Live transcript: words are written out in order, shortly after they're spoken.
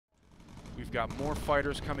We've got more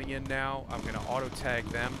fighters coming in now. I'm going to auto-tag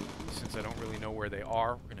them since I don't really know where they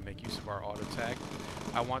are. We're going to make use of our auto-tag.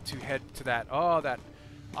 I want to head to that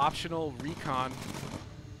optional recon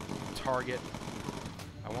target.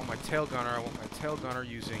 I want my tail gunner. I want my tail gunner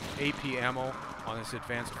using AP ammo on this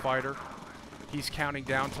advanced fighter. He's counting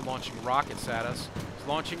down to launching rockets at us. He's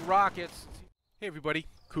launching rockets. Hey everybody,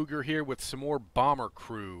 Cougar here with some more Bomber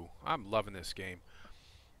Crew. I'm loving this game.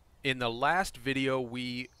 In the last video,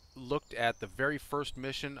 we looked at the very first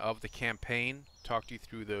mission of the campaign, talked you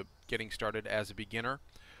through the getting started as a beginner.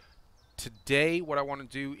 Today, what I want to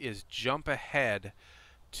do is jump ahead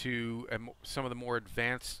to some of the more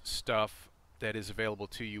advanced stuff that is available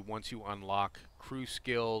to you once you unlock crew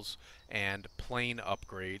skills and plane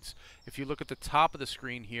upgrades. If you look at the top of the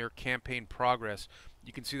screen here, campaign progress,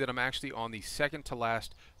 you can see that I'm actually on the second to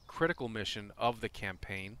last critical mission of the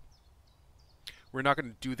campaign. We're not going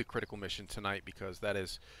to do the critical mission tonight because that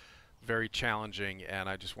is very challenging, and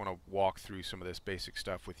I just want to walk through some of this basic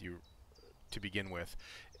stuff with you to begin with.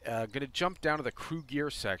 Going to jump down to the crew gear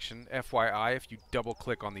section. FYI, if you double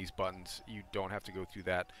click on these buttons, you don't have to go through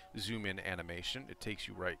that zoom in animation. It takes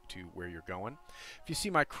you right to where you're going. If you see,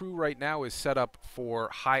 my crew right now is set up for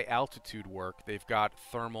high altitude work. They've got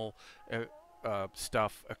thermal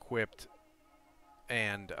stuff equipped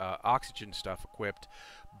and oxygen stuff equipped.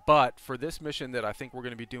 But for this mission that I think we're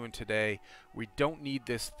going to be doing today, we don't need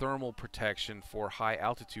this thermal protection for high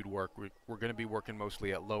altitude work. We're going to be working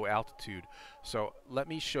mostly at low altitude. So let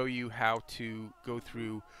me show you how to go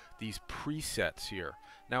through these presets here.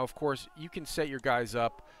 Now, of course, you can set your guys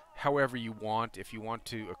up however you want. If you want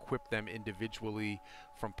to equip them individually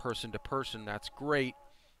from person to person, that's great.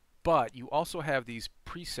 But you also have these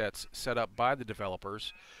presets set up by the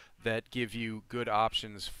developers that give you good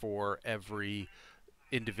options for every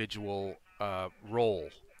individual role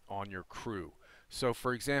on your crew. So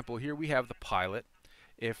for example, here we have the pilot.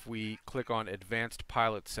 If we click on advanced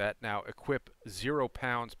pilot set, now equip 0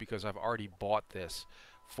 pounds because I've already bought this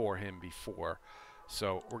for him before.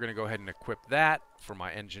 So we're going to go ahead and equip that. For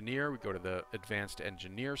my engineer, we go to the advanced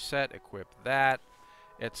engineer set, equip that,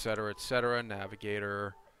 etc., etc.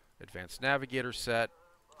 Navigator, advanced navigator set.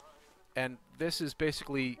 And this is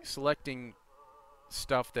basically selecting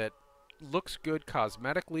stuff that looks good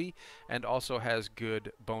cosmetically and also has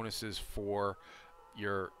good bonuses for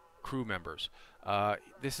your crew members.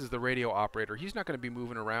 This is the radio operator. He's not going to be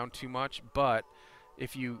moving around too much, but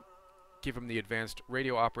if you give him the advanced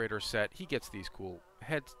radio operator set, he gets these cool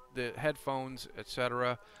headphones,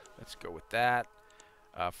 etc. Let's go with that.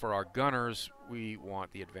 For our gunners, we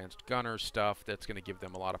want the advanced gunner stuff. That's going to give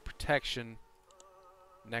them a lot of protection.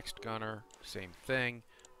 Next gunner, same thing.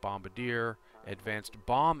 Bombardier, advanced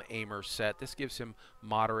bomb aimer set. This gives him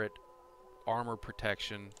moderate armor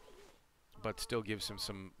protection, but still gives him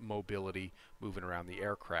some mobility moving around the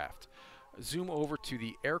aircraft. Zoom over to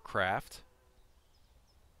the aircraft,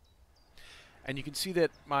 and you can see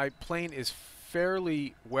that my plane is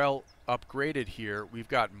fairly well upgraded here. We've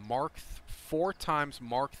got 4 times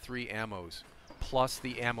Mark III ammos, plus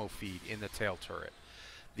the ammo feed in the tail turret.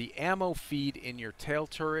 The ammo feed in your tail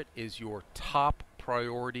turret is your top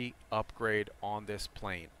priority upgrade on this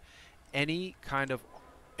plane. Any kind of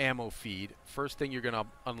ammo feed, first thing you're going to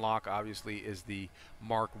unlock obviously is the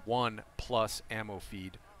Mark I plus ammo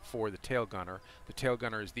feed for the tail gunner. The tail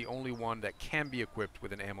gunner is the only one that can be equipped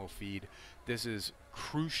with an ammo feed. This is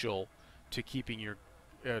crucial to keeping your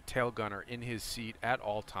tail gunner in his seat at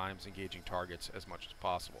all times, engaging targets as much as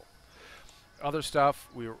possible. Other stuff,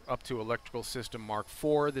 we're up to electrical system Mark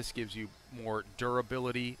IV. This gives you more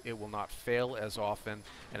durability. It will not fail as often,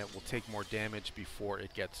 and it will take more damage before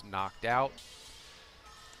it gets knocked out.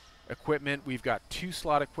 Equipment, we've got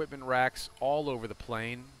 2-slot equipment racks all over the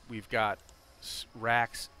plane. We've got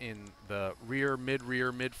racks in the rear,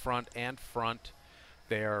 mid-front, and front.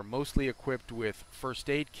 They are mostly equipped with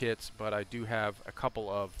first aid kits, but I do have a couple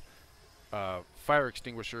of fire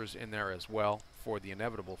extinguishers in there as well for the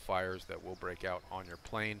inevitable fires that will break out on your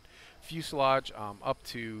plane. Fuselage, up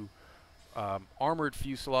to armored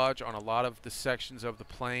fuselage on a lot of the sections of the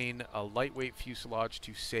plane, a lightweight fuselage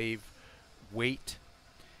to save weight.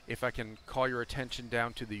 If I can call your attention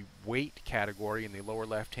down to the weight category in the lower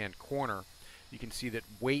left-hand corner, you can see that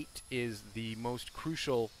weight is the most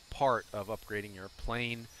crucial part of upgrading your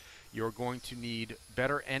plane. You're going to need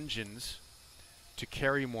better engines to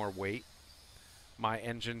carry more weight. My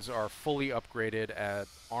engines are fully upgraded at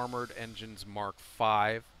Armored Engines Mark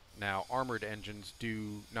V. Now, Armored Engines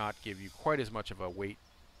do not give you quite as much of a weight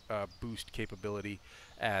boost capability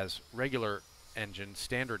as regular engines,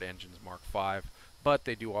 standard engines Mark V, but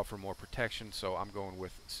they do offer more protection, so I'm going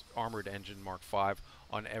with Armored Engine Mark V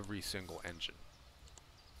on every single engine.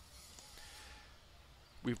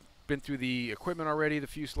 We've been through the equipment already, the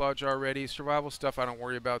fuselage already. Survival stuff I don't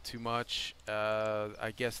worry about too much.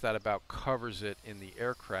 I guess that about covers it in the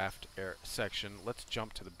aircraft section. Let's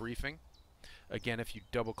jump to the briefing. Again, if you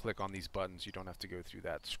double click on these buttons, you don't have to go through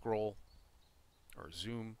that scroll or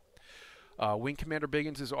zoom. Wing Commander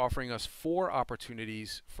Biggins is offering us 4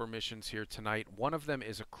 opportunities for missions here tonight. One of them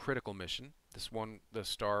is a critical mission. This one, the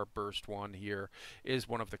Starburst one here, is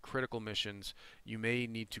one of the critical missions. You may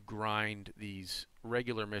need to grind these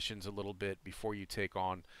regular missions a little bit before you take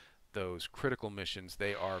on those critical missions.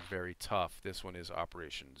 They are very tough. This one is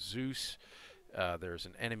Operation Zeus. There's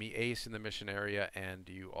an enemy ace in the mission area, and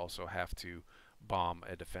you also have to bomb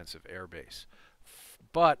a defensive airbase.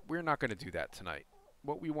 But we're not going to do that tonight.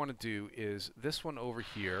 What we want to do is this one over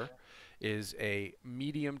here is a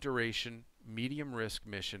medium duration, medium risk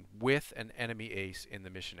mission with an enemy ace in the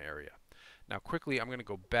mission area. Now quickly I'm going to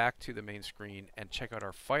go back to the main screen and check out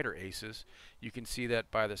our fighter aces. You can see that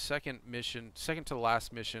by the second to the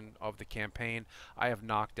last mission of the campaign, I have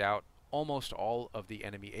knocked out almost all of the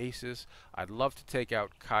enemy aces. I'd love to take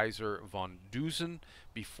out Kaiser von Dusen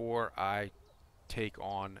before I take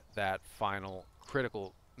on that final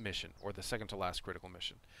critical mission, or the second to last critical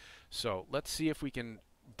mission. So let's see if we can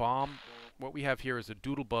bomb. What we have here is a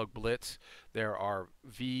Doodlebug Blitz. There are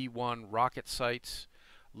V1 rocket sites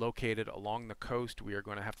located along the coast. We are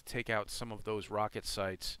going to have to take out some of those rocket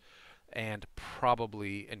sites and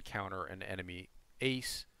probably encounter an enemy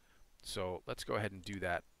ace. So let's go ahead and do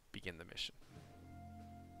that. Begin the mission.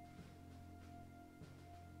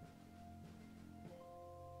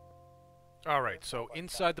 Alright, so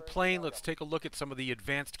inside the plane, let's take a look at some of the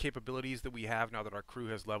advanced capabilities that we have now that our crew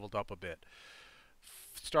has leveled up a bit.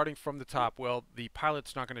 Starting from the top, well, the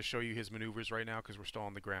pilot's not going to show you his maneuvers right now because we're still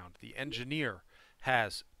on the ground. The engineer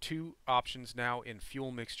has 2 options now in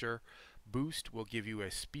fuel mixture. Boost will give you a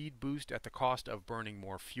speed boost at the cost of burning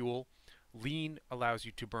more fuel. Lean allows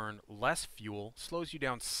you to burn less fuel, slows you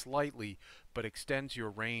down slightly, but extends your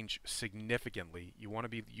range significantly. You want to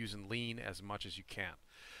be using lean as much as you can.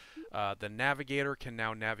 The navigator can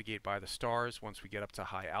now navigate by the stars once we get up to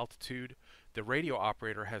high altitude. The radio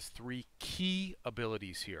operator has 3 key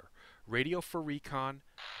abilities here: radio for recon,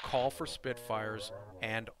 call for Spitfires,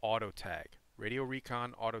 and auto tag. Radio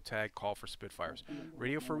recon, auto tag, call for Spitfires.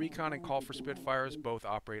 Radio for recon and call for Spitfires both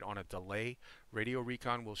operate on a delay. Radio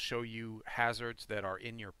recon will show you hazards that are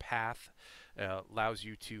in your path, allows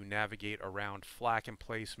you to navigate around flak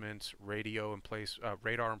emplacements, radar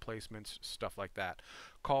emplacements, stuff like that.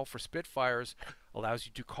 Call for Spitfires allows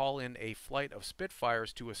you to call in a flight of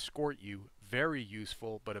Spitfires to escort you. Very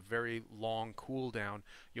useful, but a very long cooldown.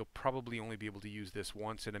 You'll probably only be able to use this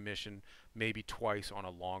once in a mission, maybe twice on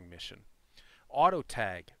a long mission. Auto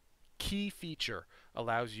tag, key feature,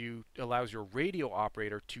 allows your radio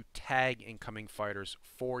operator to tag incoming fighters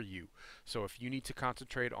for you. So if you need to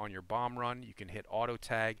concentrate on your bomb run, you can hit auto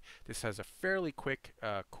tag. This has a fairly quick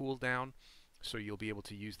cooldown, so you'll be able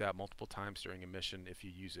to use that multiple times during a mission if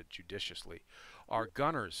you use it judiciously. Our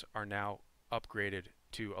gunners are now upgraded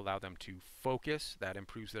to allow them to focus. That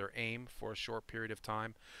improves their aim for a short period of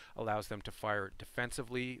time, allows them to fire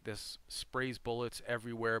defensively. This sprays bullets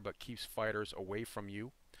everywhere but keeps fighters away from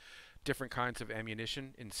you. Different kinds of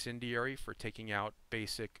ammunition: incendiary for taking out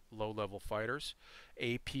basic low-level fighters,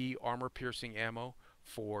 AP armor-piercing ammo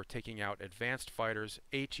for taking out advanced fighters,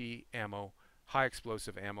 HE ammo, high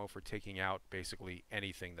explosive ammo for taking out basically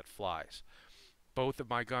anything that flies. Both of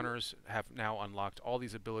my gunners have now unlocked all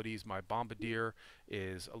these abilities. My Bombardier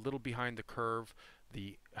is a little behind the curve.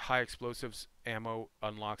 The high explosives ammo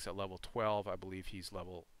unlocks at level 12. I believe he's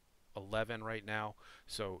level 11 right now,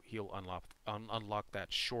 so he'll unlock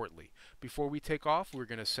that shortly. Before we take off, we're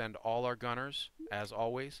going to send all our gunners, as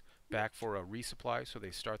always, back for a resupply, so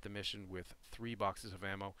they start the mission with 3 boxes of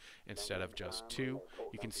ammo instead of just 2.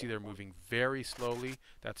 You can see they're moving very slowly.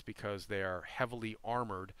 That's because they are heavily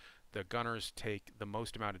armored. The gunners take the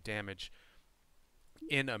most amount of damage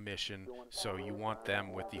in a mission, so you want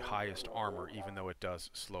them with the highest armor, even though it does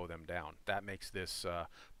slow them down. That makes this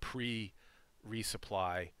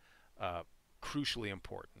pre-resupply crucially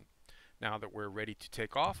important. Now that we're ready to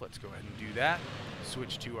take off, let's go ahead and do that.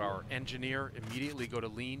 Switch to our engineer, immediately go to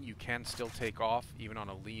lean. You can still take off even on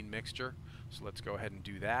a lean mixture, so let's go ahead and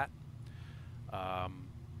do that.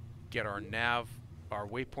 Get our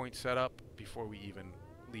waypoint set up before we even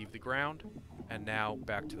leave the ground, and now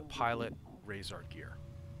back to the pilot, raise our gear.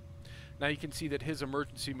 Now you can see that his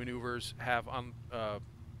emergency maneuvers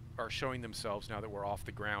are showing themselves now that we're off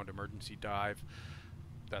the ground. Emergency dive.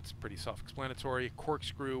 That's pretty self-explanatory.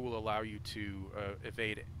 Corkscrew will allow you to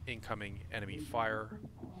evade incoming enemy fire,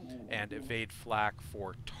 and evade flak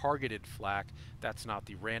for targeted flak. That's not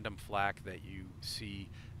the random flak that you see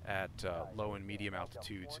at low and medium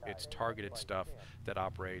altitudes. It's targeted stuff that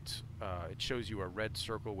operates. It shows you a red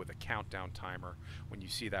circle with a countdown timer. When you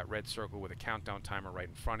see that red circle with a countdown timer right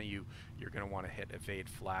in front of you, you're going to want to hit evade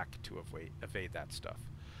flak to evade that stuff.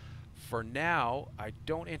 For now, I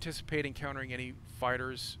don't anticipate encountering any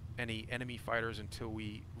enemy fighters until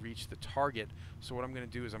we reach the target. So what I'm going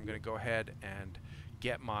to do is I'm going to go ahead and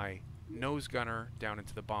get my nose gunner down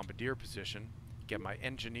into the bombardier position, get my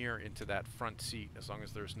engineer into that front seat, as long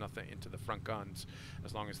as there's nothing into the front guns,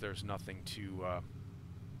 as long as there's nothing to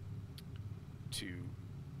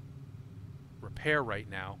repair right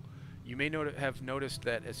now. You may have noticed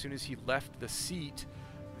that as soon as he left the seat,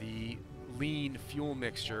 the lean fuel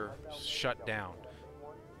mixture shut down.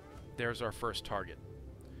 There's our first target.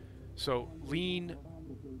 So lean,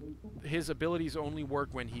 his abilities only work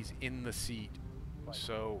when he's in the seat.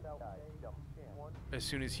 So as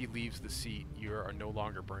soon as he leaves the seat, you are no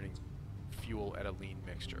longer burning fuel at a lean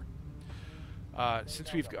mixture.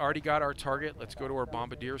 Since we've already got our target, let's go to our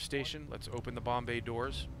bombardier station. Let's open the bomb bay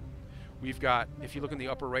doors. We've got, if you look in the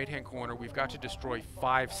upper right-hand corner, we've got to destroy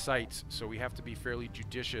 5 sites, so we have to be fairly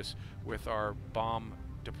judicious with our bomb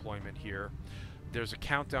deployment here. There's a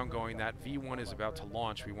countdown going. That V1 is about to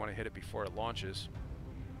launch. We want to hit it before it launches.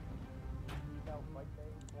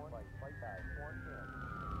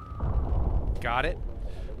 Got it.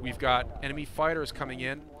 We've got enemy fighters coming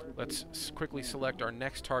in. Let's quickly select our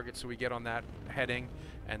next target so we get on that heading,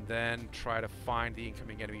 and then try to find the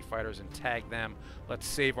incoming enemy fighters and tag them. Let's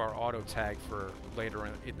save our auto tag for later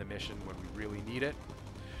in the mission when we really need it.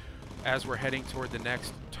 As we're heading toward the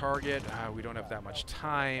next target, we don't have that much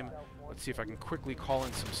time. Let's see if I can quickly call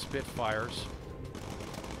in some Spitfires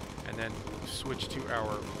and then switch to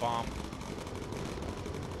our bomb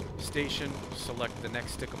station, select the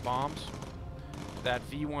next stick of bombs. That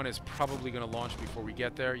V1 is probably going to launch before we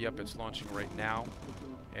get there. Yep, it's launching right now.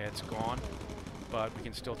 It's gone, but we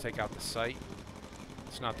can still take out the site.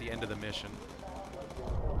 It's not the end of the mission.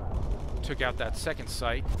 Took out that second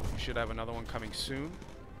site. We should have another one coming soon.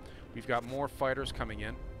 We've got more fighters coming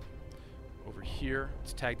in. Over here,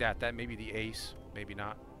 let's tag that. That may be the ace, maybe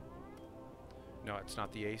not. No, it's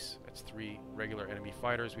not the ace. It's 3 regular enemy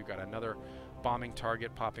fighters. We've got another bombing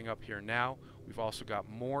target popping up here now. We've also got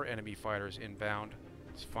more enemy fighters inbound.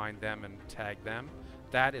 Let's find them and tag them.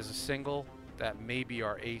 That is a single. That may be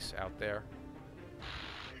our ace out there.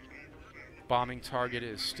 Bombing target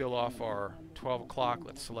is still off our 12 o'clock.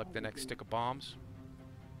 Let's select the next stick of bombs.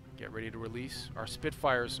 Get ready to release. Our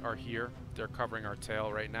Spitfires are here. They're covering our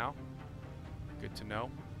tail right now. Good to know.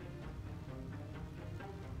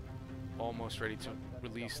 Almost ready to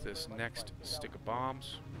release this next stick of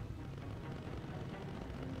bombs.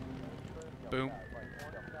 Boom.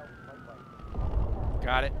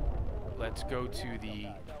 Got it. Let's go to the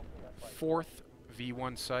 4th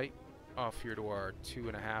V1 site off here to our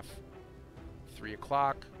 2.5, 3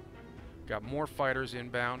 o'clock. Got more fighters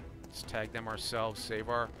inbound. Let's tag them ourselves, save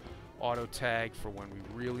our auto tag for when we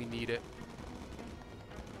really need it.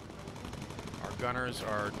 Our gunners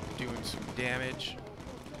are doing some damage.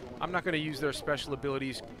 I'm not going to use their special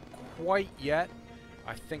abilities quite yet.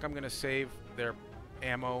 I think I'm going to save their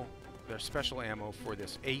ammo, their special ammo, for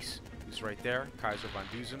this ace who's right there, Kaiser von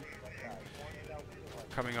Dusen.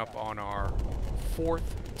 Coming up on our 4th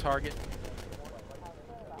target.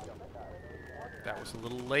 That was a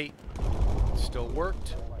little late. Still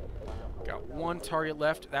worked. Got 1 target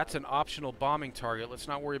left. That's an optional bombing target. Let's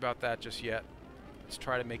not worry about that just yet. Let's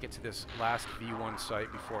try to make it to this last V1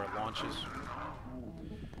 site before it launches.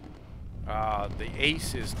 The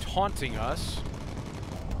ace is taunting us.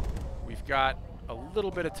 We've got a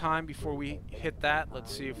little bit of time before we hit that.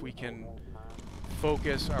 Let's see if we can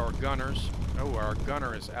focus our gunners. Oh, our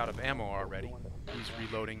gunner is out of ammo already. He's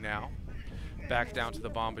reloading now. Back down to the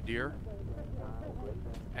bombardier.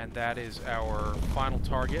 And that is our final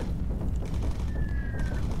target.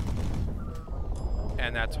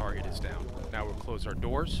 And that target is down. Now we'll close our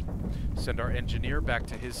doors, send our engineer back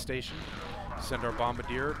to his station, send our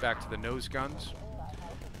bombardier back to the nose guns,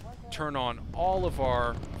 turn on all of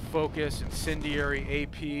our focus, incendiary,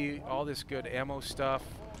 AP, all this good ammo stuff.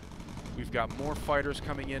 We've got more fighters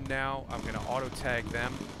coming in now. I'm going to auto tag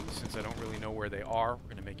them since I don't really know where they are.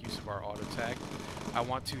 We're going to make use of our auto tag. I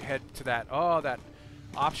want to head to that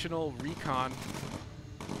optional recon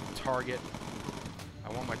target.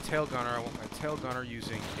 I want my tail gunner. I want my tail gunner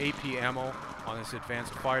using AP ammo on this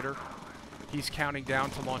advanced fighter. He's counting down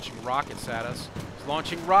to launching rockets at us, He's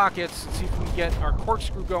launching rockets. Let's see if we can get our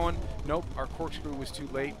corkscrew going. Nope, our corkscrew was too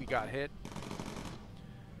late. We got hit.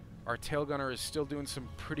 Our tail gunner is still doing some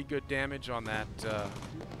pretty good damage on that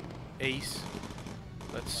ace.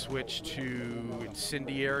 Let's switch to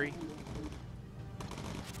incendiary.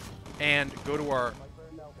 And go to our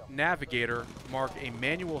navigator, mark a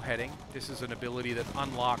manual heading. This is an ability that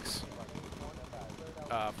unlocks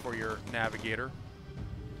for your navigator.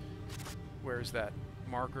 Where's that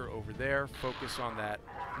marker? Over there. Focus on that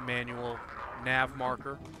manual nav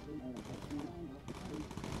marker.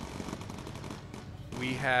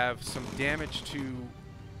 We have some damage to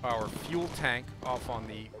our fuel tank off on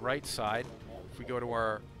the right side. If we go to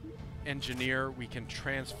our engineer, we can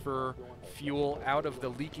transfer fuel out of the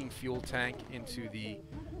leaking fuel tank into the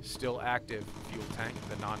still active fuel tank,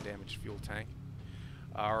 the non-damaged fuel tank.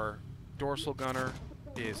 Our dorsal gunner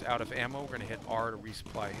is out of ammo. We're going to hit R to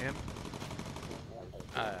resupply him.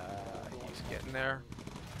 He's getting there.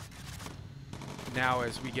 Now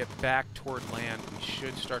as we get back toward land, we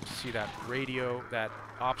should start to see that radio, that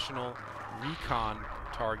optional recon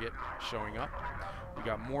target showing up. We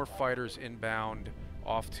got more fighters inbound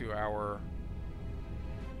off to our...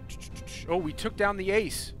 Oh, we took down the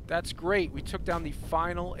ace. That's great. We took down the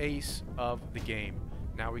final ace of the game.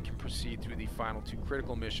 Now we can proceed through the final 2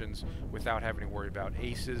 critical missions without having to worry about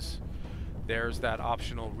aces. There's that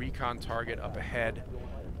optional recon target up ahead.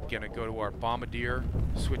 Gonna go to our bombardier,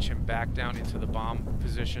 switch him back down into the bomb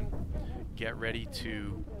position, get ready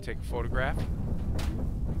to take a photograph.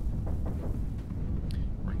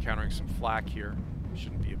 We're encountering some flak here.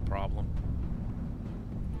 Shouldn't be a problem.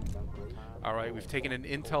 Alright, we've taken an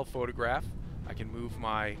intel photograph. I can move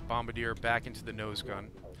my bombardier back into the nose gun.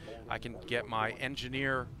 I can get my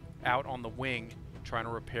engineer out on the wing trying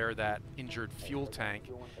to repair that injured fuel tank,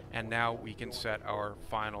 and now we can set our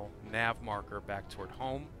final nav marker back toward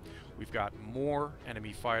home. We've got more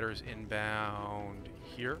enemy fighters inbound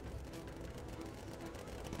here.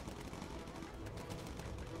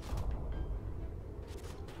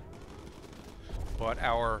 But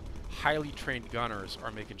our highly trained gunners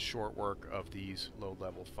are making short work of these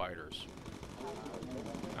low-level fighters.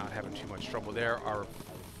 Not having too much trouble there. Our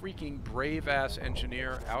freaking brave-ass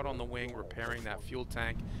engineer out on the wing repairing that fuel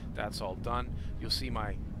tank. That's all done. You'll see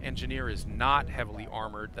my engineer is not heavily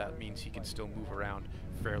armored. That means he can still move around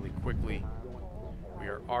fairly quickly. We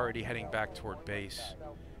are already heading back toward base.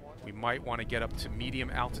 We might want to get up to medium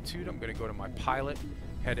altitude. I'm going to go to my pilot,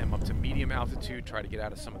 head him up to medium altitude, try to get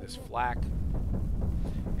out of some of this flak.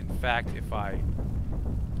 In fact, if I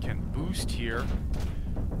can boost here,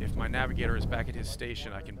 if my navigator is back at his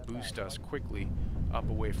station, I can boost us quickly up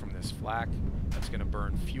away from this flak. That's going to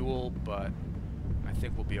burn fuel, but I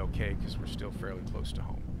think we'll be okay because we're still fairly close to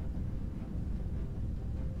home.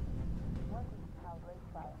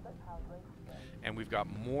 And we've got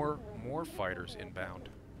more fighters inbound.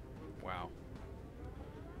 Wow.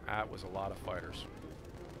 That was a lot of fighters.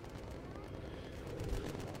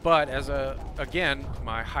 But again,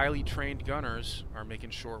 my highly trained gunners are making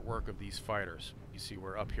short work of these fighters. You see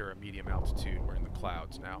we're up here at medium altitude. We're in the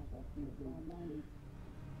clouds now.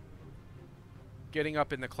 Getting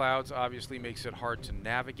up in the clouds obviously makes it hard to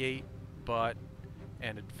navigate, but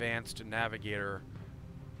an advanced navigator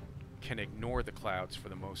can ignore the clouds for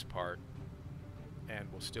the most part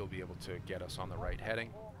and will still be able to get us on the right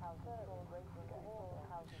heading.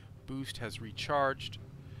 Boost has recharged.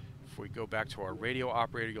 If we go back to our radio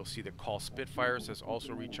operator, you'll see that Call Spitfires has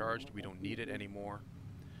also recharged. We don't need it anymore.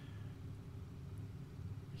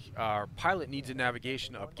 Our pilot needs a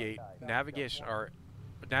navigation update. Our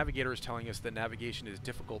navigator is telling us that navigation is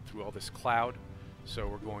difficult through all this cloud, so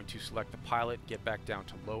we're going to select the pilot, get back down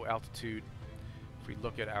to low altitude. If we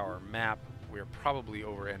look at our map, we are probably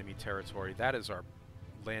over enemy territory. That is our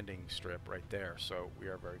landing strip right there, so we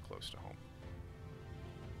are very close to home.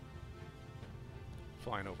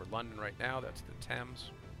 Flying over London right now, that's the Thames.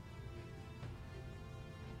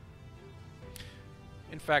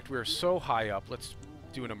 In fact, we're so high up, let's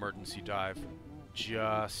do an emergency dive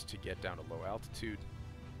just to get down to low altitude.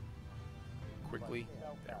 Quickly,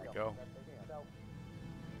 there we go.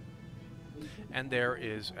 And there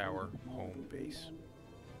is our home base.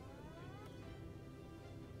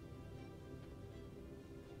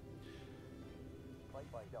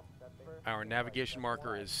 Our navigation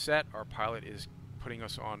marker is set. Our pilot is putting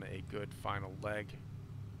us on a good final leg.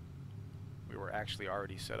 We were actually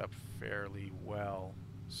already set up fairly well,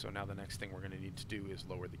 so now the next thing we're going to need to do is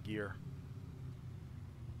lower the gear.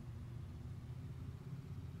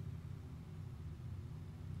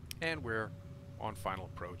 And we're on final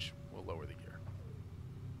approach. We'll lower the gear.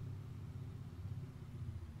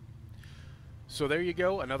 So there you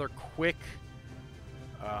go, another quick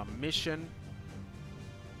mission.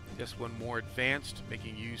 This one more advanced,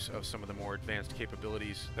 making use of some of the more advanced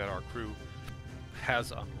capabilities that our crew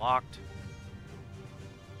has unlocked.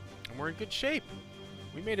 And we're in good shape.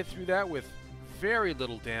 We made it through that with very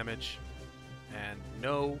little damage and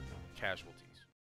no casualties.